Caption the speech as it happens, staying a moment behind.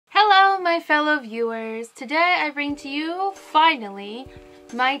my fellow viewers, today I bring to you, finally,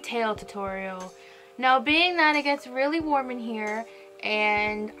 my tail tutorial. Now being that it gets really warm in here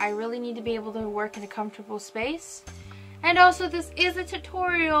and I really need to be able to work in a comfortable space, and also this is a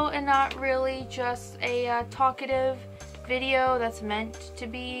tutorial and not really just a talkative video that's meant to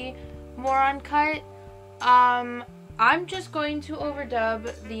be more uncut, I'm just going to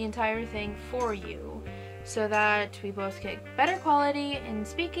overdub the entire thing for you so that we both get better quality in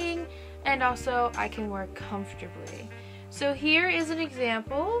speaking and also I can work comfortably. So here is an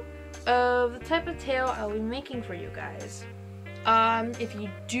example of the type of tail I'll be making for you guys. If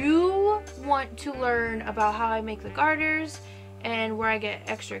you do want to learn about how I make the garters and where I get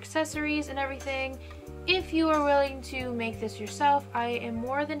extra accessories and everything, if you are willing to make this yourself, I am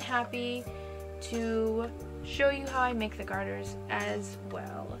more than happy to show you how I make the garters as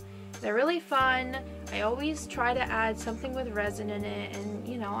well. They're really fun. I always try to add something with resin in it, and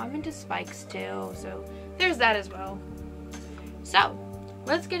you know, I'm into spikes too, so there's that as well. So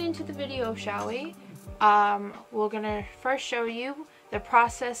let's get into the video, shall we? We're gonna first show you the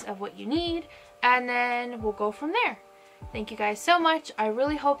process of what you need, and then we'll go from there. Thank you guys so much. I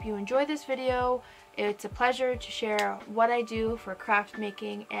really hope you enjoy this video. It's a pleasure to share what I do for craft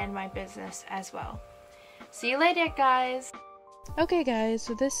making and my business as well. See you later, guys. Okay guys,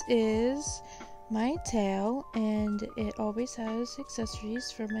 so this is my tail and it always has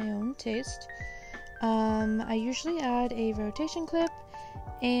accessories for my own taste. I usually add a rotation clip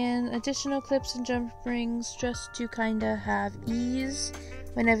and additional clips and jump rings just to kind of have ease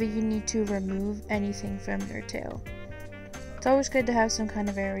whenever you need to remove anything from your tail. It's always good to have some kind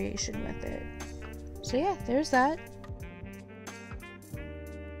of variation with it. So yeah, there's that.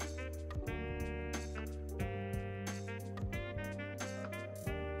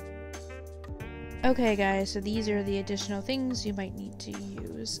 Okay guys, so these are the additional things you might need to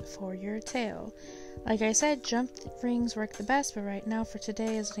use for your tail. Like I said, jump rings work the best, but right now for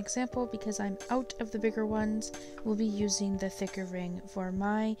today as an example, because I'm out of the bigger ones, we'll be using the thicker ring for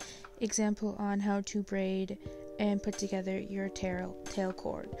my example on how to braid and put together your tail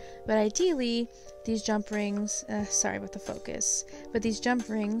cord. But ideally, these jump rings, sorry about the focus, but these jump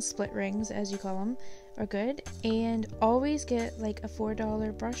rings, split rings as you call them, are good. And always get like a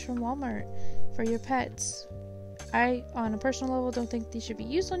 $4 brush from Walmart for your pets. I, on a personal level, don't think these should be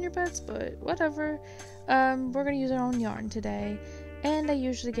used on your pets, but whatever. We're gonna use our own yarn today. And I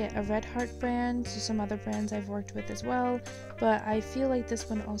usually get a Red Heart brand, so some other brands I've worked with as well, but I feel like this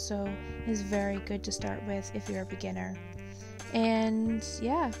one also is very good to start with if you're a beginner. And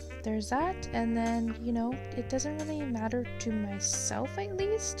yeah, there's that. And then, you know, it doesn't really matter to myself, at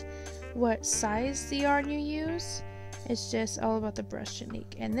least, what size the yarn you use. It's just all about the brush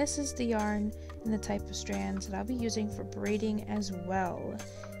technique. And this is the yarn and the type of strands that I'll be using for braiding as well.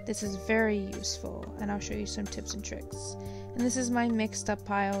 This is very useful, and I'll show you some tips and tricks. And this is my mixed up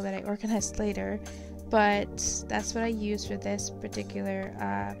pile that I organized later, but that's what I use for this particular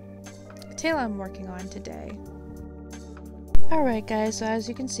tail I'm working on today. Alright guys, so as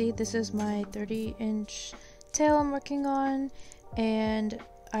you can see, this is my 30-inch tail I'm working on, and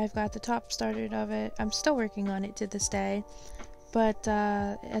I've got the top started of it. I'm still working on it to this day, but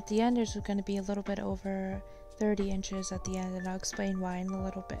at the end there's going to be a little bit over 30 inches at the end, and I'll explain why in a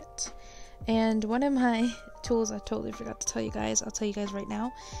little bit. And one of my tools I totally forgot to tell you guys, I'll tell you guys right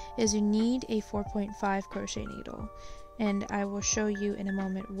now, is you need a 4.5 crochet needle. And I will show you in a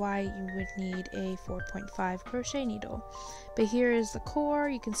moment why you would need a 4.5 crochet needle. But here is the core.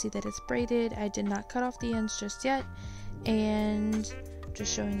 You can see that it's braided. I did not cut off the ends just yet. And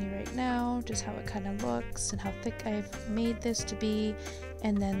just showing you right now just how it kind of looks and how thick I've made this to be.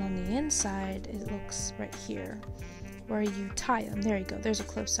 And then on the inside it looks right here where you tie them. There you go, there's a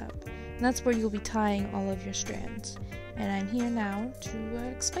close-up, and that's where you'll be tying all of your strands, and I'm here now to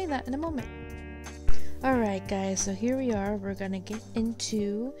explain that in a moment. Alright guys, so here we are. We're gonna get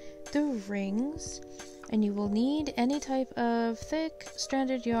into the rings, and you will need any type of thick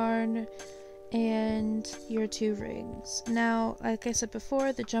stranded yarn and your 2 rings. Now, like I said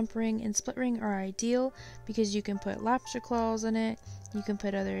before, the jump ring and split ring are ideal because you can put lobster claws in it, you can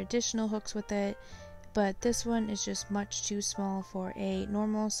put other additional hooks with it, but this one is just much too small for a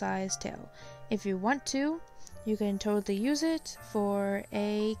normal size tail. If you want to, you can totally use it for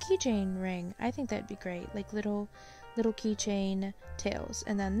a keychain ring. I think that'd be great, like little keychain tails.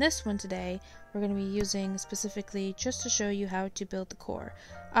 And then this one today we're going to be using specifically just to show you how to build the core.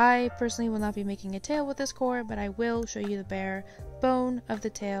 I personally will not be making a tail with this core, but I will show you the bare bone of the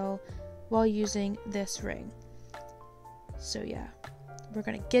tail while using this ring. So yeah, we're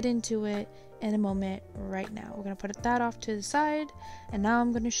going to get into it in a moment right now. We're going to put that off to the side, and now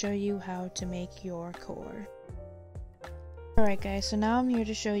I'm going to show you how to make your core. Alright guys, so now I'm here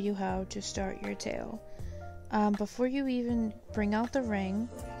to show you how to start your tail. Before you even bring out the ring,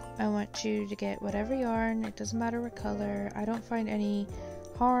 I want you to get whatever yarn, it doesn't matter what color. I don't find any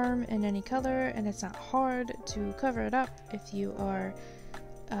harm in any color, and it's not hard to cover it up if you are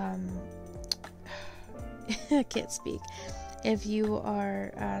I can't speak, if you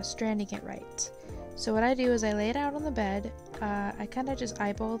are stranding it right. So what I do is I lay it out on the bed. I kind of just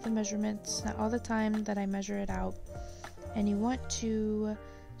eyeball the measurements, not all the time that I measure it out, and you want to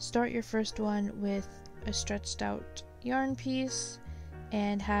start your first one with a stretched out yarn piece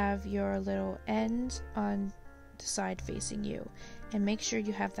and have your little end on the side facing you, and make sure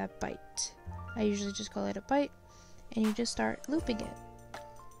you have that bite. I usually just call it a bite, and you just start looping it,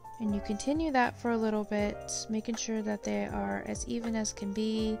 and you continue that for a little bit, making sure that they are as even as can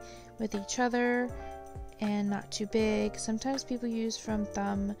be with each other and not too big. Sometimes people use from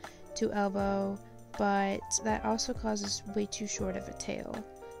thumb to elbow, but that also causes way too short of a tail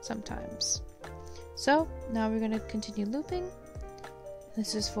sometimes. So now we're going to continue looping.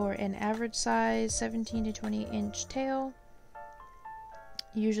 This is for an average size 17 to 20 inch tail.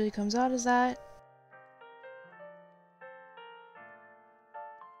 Usually comes out as that.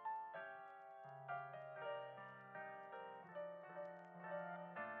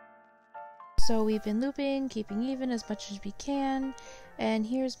 So we've been looping, keeping even as much as we can, and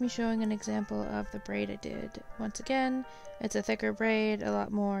here's me showing an example of the braid I did. Once again, it's a thicker braid, a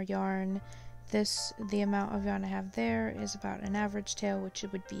lot more yarn. The amount of yarn I have there is about an average tail, which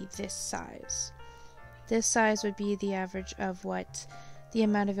would be this size. This size would be the average of what the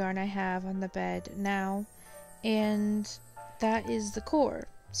amount of yarn I have on the bed now, and that is the core.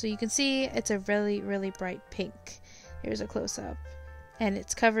 So you can see it's a really, really bright pink. Here's a close-up. And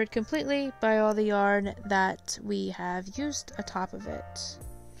it's covered completely by all the yarn that we have used atop of it.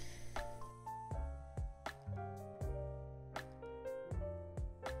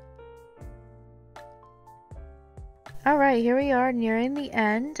 Alright, here we are nearing the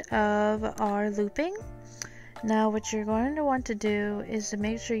end of our looping. Now what you're going to want to do is to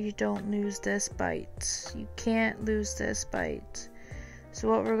make sure you don't lose this bite. You can't lose this bite. So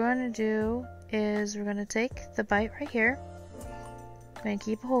what we're going to do is we're going to take the bite right here. We're going to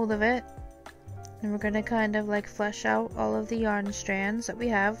keep a hold of it, and we're going to kind of like flesh out all of the yarn strands that we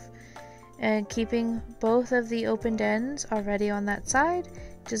have, and keeping both of the opened ends already on that side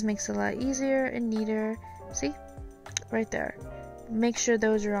just makes it a lot easier and neater. See? Right there. Make sure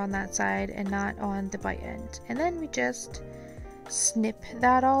those are on that side and not on the bite end, and then we just snip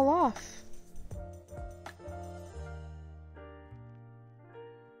that all off.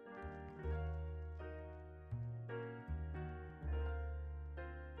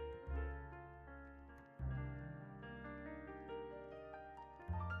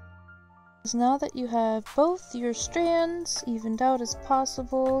 Now that you have both your strands evened out as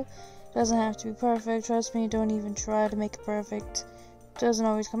possible, doesn't have to be perfect, trust me, don't even try to make it perfect, doesn't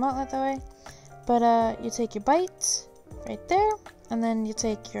always come out that way, but you take your bite right there, and then you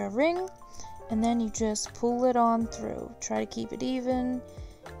take your ring, and then you just pull it on through. Try to keep it even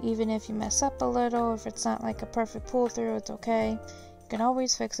if you mess up a little, if it's not like a perfect pull through, it's okay, you can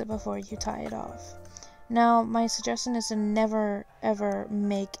always fix it before you tie it off. Now, my suggestion is to never ever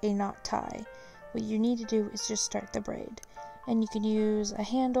make a knot tie. What you need to do is just start the braid. And you can use a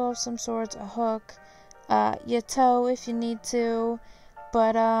handle of some sort, a hook, your toe if you need to.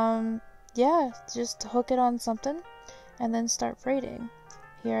 But, yeah, just hook it on something and then start braiding.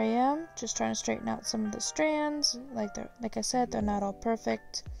 Here I am, just trying to straighten out some of the strands. Like I said, they're not all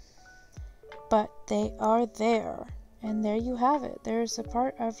perfect, but they are there. And there you have it. There's a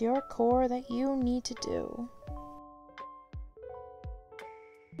part of your core that you need to do.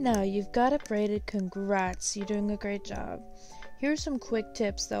 Now you've got it braided. Congrats, you're doing a great job. Here's some quick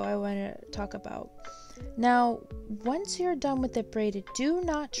tips though I want to talk about. Now, once you're done with it braided, do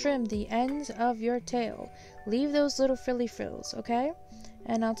not trim the ends of your tail. Leave those little frilly frills, okay?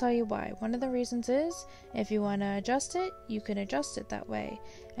 And I'll tell you why. One of the reasons is, if you want to adjust it, you can adjust it that way.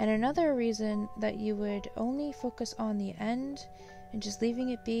 And another reason that you would only focus on the end and just leaving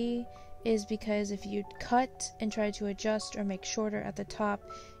it be is because if you cut and try to adjust or make shorter at the top,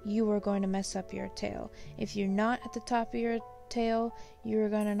 you are going to mess up your tail. If you're not at the top of your tail, you're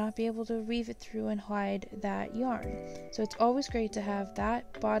going to not be able to weave it through and hide that yarn. So it's always great to have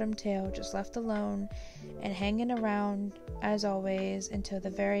that bottom tail just left alone and hanging around as always until the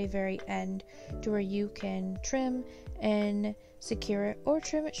very, very end, to where you can trim and secure it or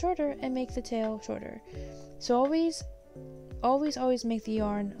trim it shorter and make the tail shorter. So always always make the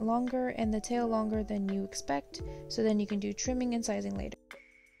yarn longer and the tail longer than you expect, so then you can do trimming and sizing later.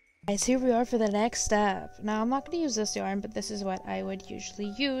 Guys, here we are for the next step. Now, I'm not going to use this yarn, but this is what I would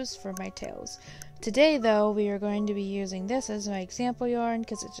usually use for my tails. Today, though, we are going to be using this as my example yarn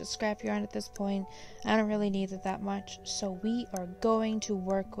because it's just scrap yarn at this point. I don't really need it that much, so we are going to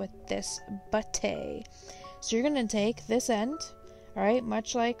work with this bate. So you're going to take this end, alright,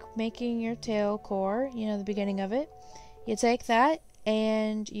 much like making your tail core, you know, the beginning of it. You take that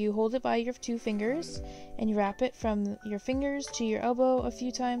and you hold it by your 2 fingers and you wrap it from your fingers to your elbow a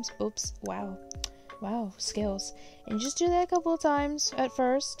few times. Oops, wow, skills. And you just do that a couple of times at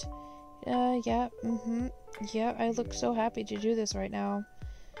first. Yeah, I look so happy to do this right now.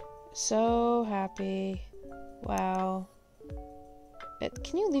 So happy. Wow.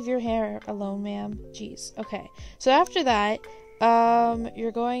 Can you leave your hair alone, ma'am? Jeez. Okay, so after that,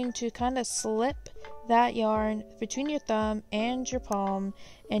 you're going to kind of slip that yarn between your thumb and your palm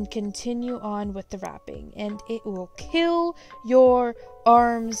and continue on with the wrapping, and it will kill your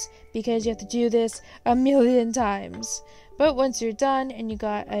arms because you have to do this a million times. But once you're done and you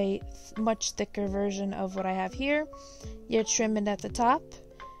got a much thicker version of what I have here, you trim it at the top,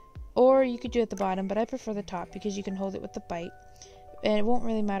 or you could do it at the bottom, but I prefer the top because you can hold it with the bite and it won't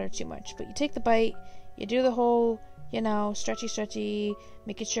really matter too much. But you take the bite, you do the whole, you know, stretchy,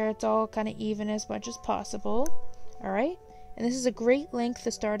 making sure it's all kind of even as much as possible. Alright? And this is a great length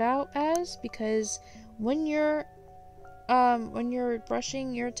to start out as, because when you're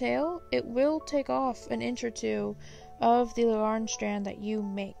brushing your tail, it will take off an inch or two of the yarn strand that you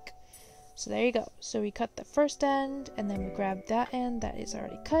make. So there you go. So we cut the first end, and then we grab that end that is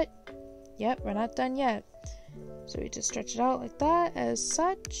already cut. Yep, we're not done yet. So we just stretch it out like that, as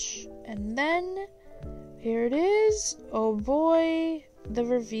such, and then here it is. Oh boy, the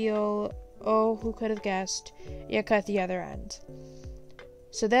reveal. Oh, who could have guessed? You cut the other end.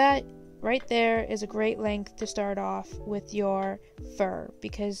 So that right there is a great length to start off with your fur,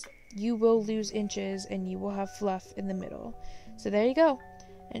 because you will lose inches and you will have fluff in the middle. So there you go.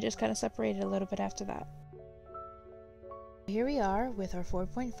 And just kind of separate it a little bit after that. Here we are with our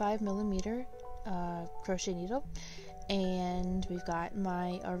 4.5 millimeter crochet needle, and we've got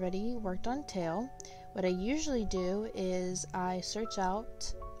my already worked on tail. What I usually do is I search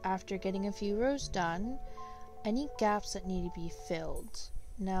out, after getting a few rows done, any gaps that need to be filled.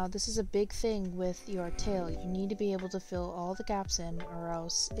 Now, this is a big thing with your tail. You need to be able to fill all the gaps in, or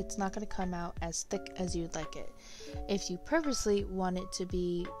else it's not going to come out as thick as you'd like it. If you purposely want it to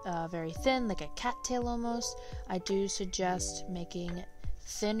be very thin, like a cattail almost, I do suggest making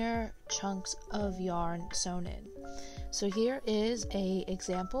thinner chunks of yarn sewn in. So here is an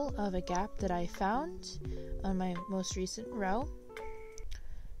example of a gap that I found on my most recent row.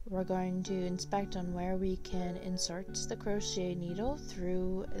 We're going to inspect on where we can insert the crochet needle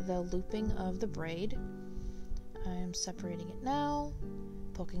through the looping of the braid. I'm separating it now,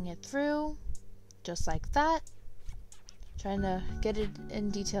 poking it through, just like that. Trying to get it in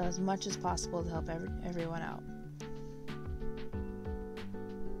detail as much as possible to help everyone out.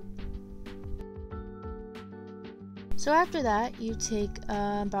 So after that, you take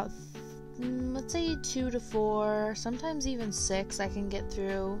about, let's say 2 to 4, sometimes even 6. I can get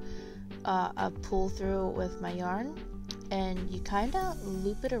through a pull through with my yarn, and you kind of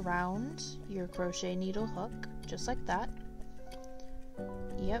loop it around your crochet needle hook, just like that.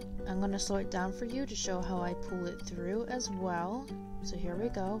 Yep, I'm going to slow it down for you to show how I pull it through as well. So here we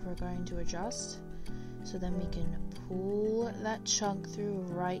go. We're going to adjust so then we can pull that chunk through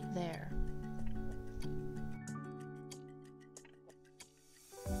right there.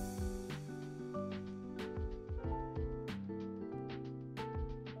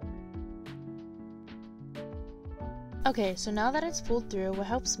 Okay, so now that it's pulled through, what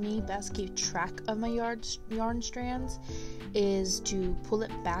helps me best keep track of my yarn strands is to pull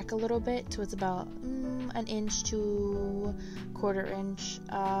it back a little bit so it's about an inch to 1/4 inch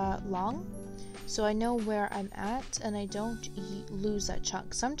long, so I know where I'm at and I don't lose that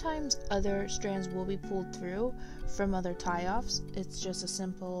chunk. Sometimes other strands will be pulled through from other tie-offs. It's just a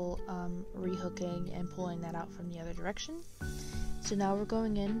simple rehooking and pulling that out from the other direction. So now we're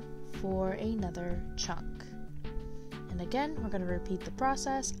going in for another chunk. And again, we're going to repeat the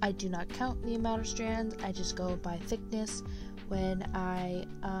process. I do not count the amount of strands, I just go by thickness when I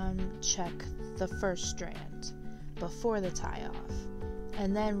check the first strand before the tie-off.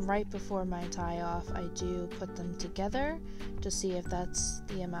 And then right before my tie-off, I do put them together to see if that's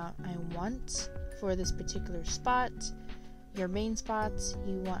the amount I want for this particular spot. Your main spots,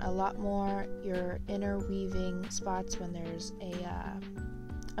 you want a lot more. Your inner weaving spots, when there's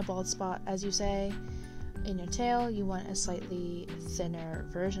a bald spot, as you say, in your tail, you want a slightly thinner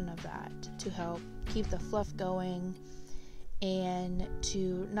version of that to help keep the fluff going and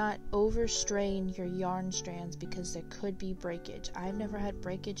to not overstrain your yarn strands because there could be breakage. I've never had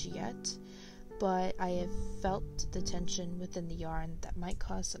breakage yet, but I have felt the tension within the yarn that might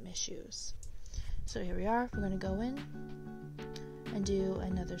cause some issues. So here we are. We're going to go in and do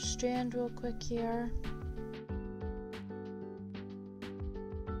another strand real quick here.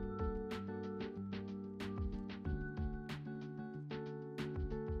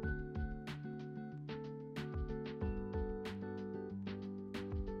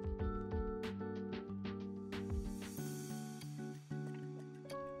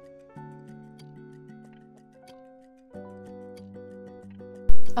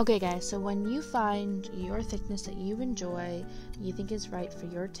 Okay guys, so when you find your thickness that you enjoy, you think is right for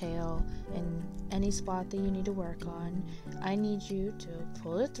your tail and any spot that you need to work on, I need you to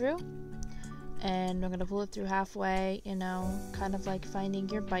pull it through. And I'm going to pull it through halfway, you know, kind of like finding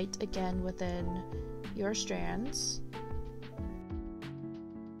your bite again within your strands.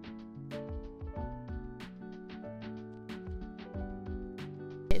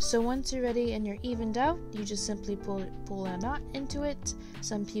 So once you're ready and you're evened out, you just simply pull a knot into it.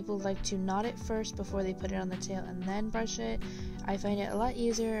 Some people like to knot it first before they put it on the tail and then brush it. I find it a lot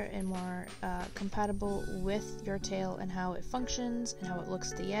easier and more compatible with your tail and how it functions and how it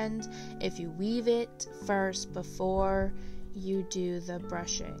looks at the end if you weave it first before you do the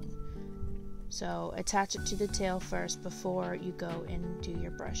brushing. So attach it to the tail first before you go and do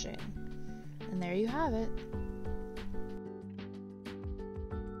your brushing. And there you have it.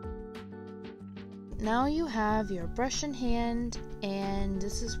 Now you have your brush in hand, and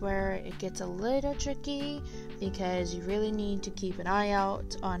this is where it gets a little tricky because you really need to keep an eye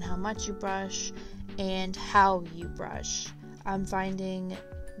out on how much you brush and how you brush. I'm finding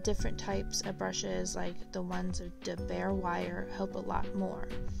different types of brushes, like the ones of the bare wire, help a lot more.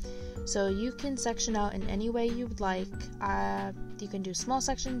 So you can section out in any way you'd like. You can do small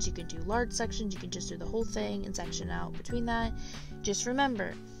sections, you can do large sections, you can just do the whole thing and section out between that. Just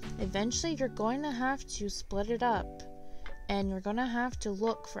remember, eventually you're going to have to split it up and you're going to have to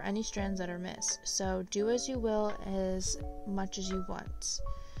look for any strands that are missed. So do as you will as much as you want.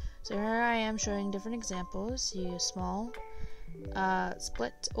 So here I am showing different examples. You use small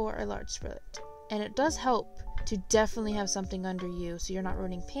split or a large split. And it does help to definitely have something under you so you're not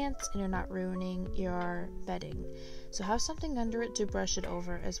ruining pants and you're not ruining your bedding. So have something under it to brush it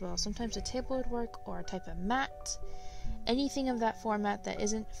over as well. Sometimes a table would work or a type of mat. Anything of that format that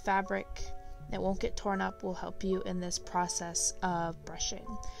isn't fabric that won't get torn up will help you in this process of brushing.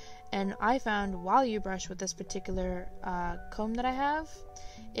 And I found while you brush with this particular comb that I have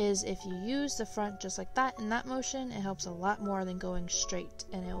is if you use the front just like that in that motion, it helps a lot more than going straight,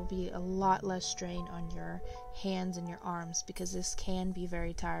 and it will be a lot less strain on your hands and your arms because this can be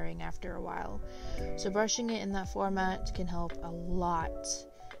very tiring after a while. So brushing it in that format can help a lot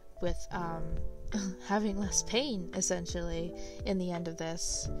with having less pain essentially in the end of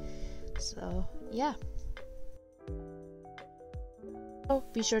this. So yeah.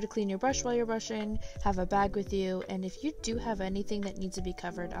 Be sure to clean your brush while you're brushing, have a bag with you, and if you do have anything that needs to be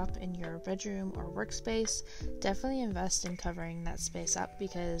covered up in your bedroom or workspace, definitely invest in covering that space up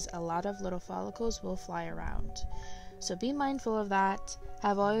because a lot of little follicles will fly around. So be mindful of that.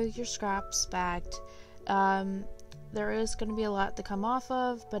 Have all your scraps bagged. There is going to be a lot to come off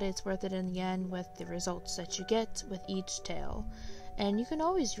of, but it's worth it in the end with the results that you get with each tail. And you can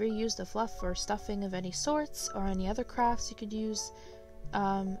always reuse the fluff for stuffing of any sorts or any other crafts. You could use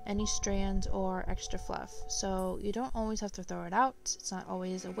any strands or extra fluff, so you don't always have to throw it out. It's not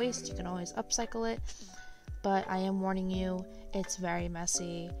always a waste. You can always upcycle it, but I am warning you, it's very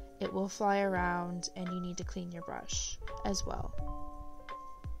messy, it will fly around, and you need to clean your brush as well.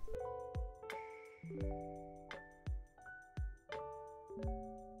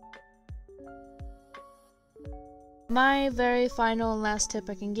 My very final and last tip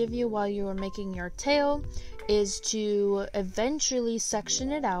I can give you while you are making your tail is to eventually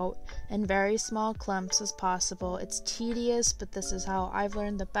section it out in very small clumps as possible. It's tedious, but this is how I've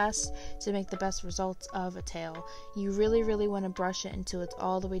learned the best to make the best results of a tail. You really, really want to brush it until it's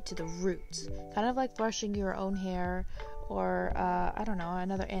all the way to the root. Kind of like brushing your own hair or, I don't know,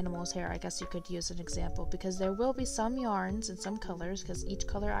 another animal's hair, I guess you could use an example, because there will be some yarns and some colors, because each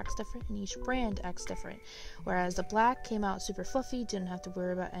color acts different and each brand acts different. Whereas the black came out super fluffy, didn't have to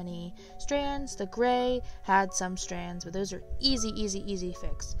worry about any strands. The gray had some strands, but those are easy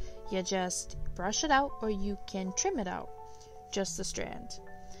fix. You just brush it out, or you can trim it out, just the strand.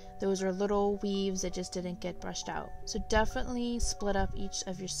 those are little weaves that just didn't get brushed out. So definitely split up each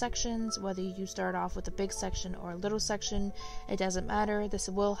of your sections, whether you start off with a big section or a little section, it doesn't matter. This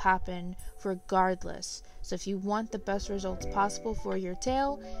will happen regardless. So if you want the best results possible for your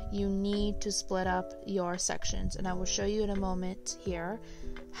tail, you need to split up your sections, and I will show you in a moment here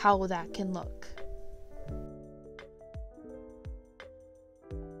how that can look.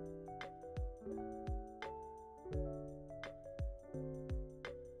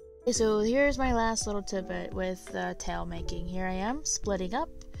 So here's my last little tidbit with the tail making. Here I am splitting up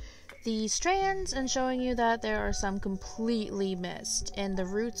the strands and showing you that there are some completely missed and the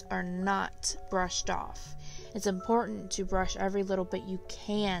roots are not brushed off. It's important to brush every little bit you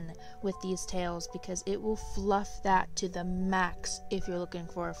can with these tails because it will fluff that to the max if you're looking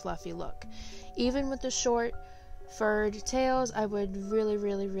for a fluffy look. Even with the short furred tails, I would really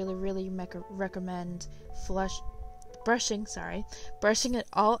recommend brushing it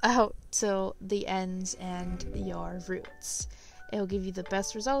all out till the ends and your roots. It will give you the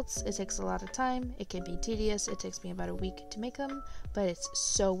best results. It takes a lot of time. It can be tedious. It takes me about a week to make them, but it's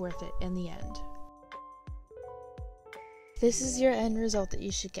so worth it in the end. This is your end result that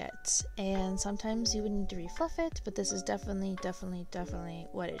you should get, and sometimes you would need to refluff it, but this is definitely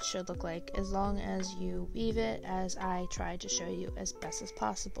what it should look like as long as you weave it as I tried to show you as best as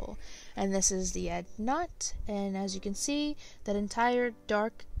possible. And this is the end knot, and as you can see, that entire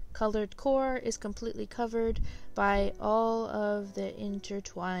dark colored core is completely covered by all of the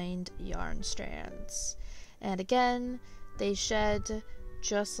intertwined yarn strands. And again, they shed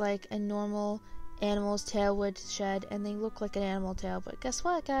just like a normal animal's tail would shed, and they look like an animal tail, but guess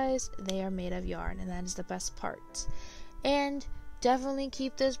what, guys? They are made of yarn, and that is the best part. And definitely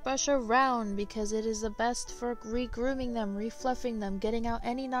keep this brush around because it is the best for re-grooming them, refluffing them, getting out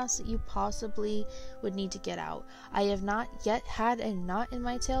any knots that you possibly would need to get out. I have not yet had a knot in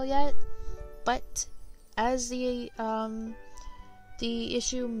my tail yet, but as the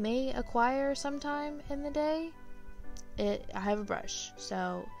issue may acquire sometime in the day, I have a brush,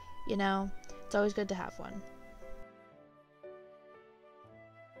 so you know, it's always good to have one.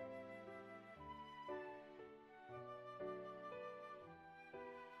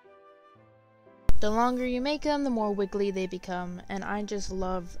 The longer you make them, the more wiggly they become, and I just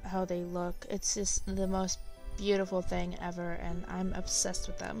love how they look. It's just the most beautiful thing ever, and I'm obsessed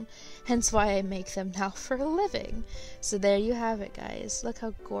with them. Hence why I make them now for a living. So there you have it, guys. Look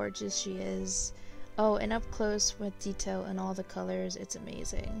how gorgeous she is. Oh, and up close with detail and all the colors, it's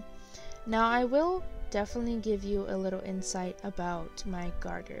amazing. Now I will definitely give you a little insight about my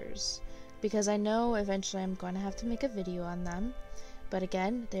garters, because I know eventually I'm going to have to make a video on them. But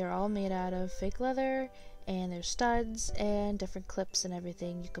again, they're all made out of fake leather, and there's studs and different clips and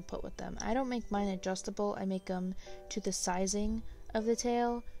everything you can put with them. I don't make mine adjustable, I make them to the sizing of the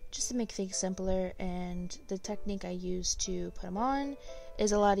tail, just to make things simpler, and the technique I use to put them on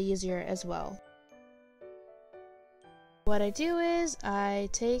is a lot easier as well. What I do is I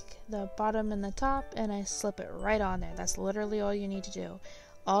take the bottom and the top and I slip it right on there. That's literally all you need to do.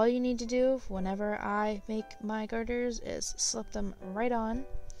 All you need to do whenever I make my garters is slip them right on.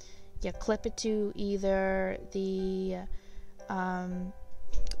 You clip it to either the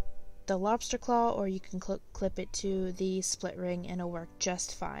lobster claw, or you can clip it to the split ring and it'll work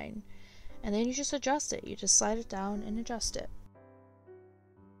just fine. And then you just adjust it. You just slide it down and adjust it.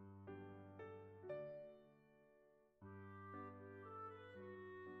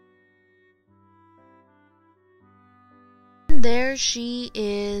 There she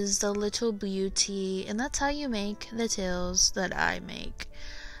is, the little beauty, and that's how you make the tails that I make.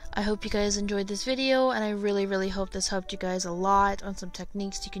 I hope you guys enjoyed this video, and I really hope this helped you guys a lot on some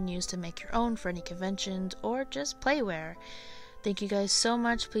techniques you can use to make your own for any conventions or just playwear. Thank you guys so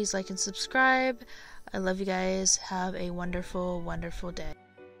much. Please like and subscribe. I love you guys. Have a wonderful day.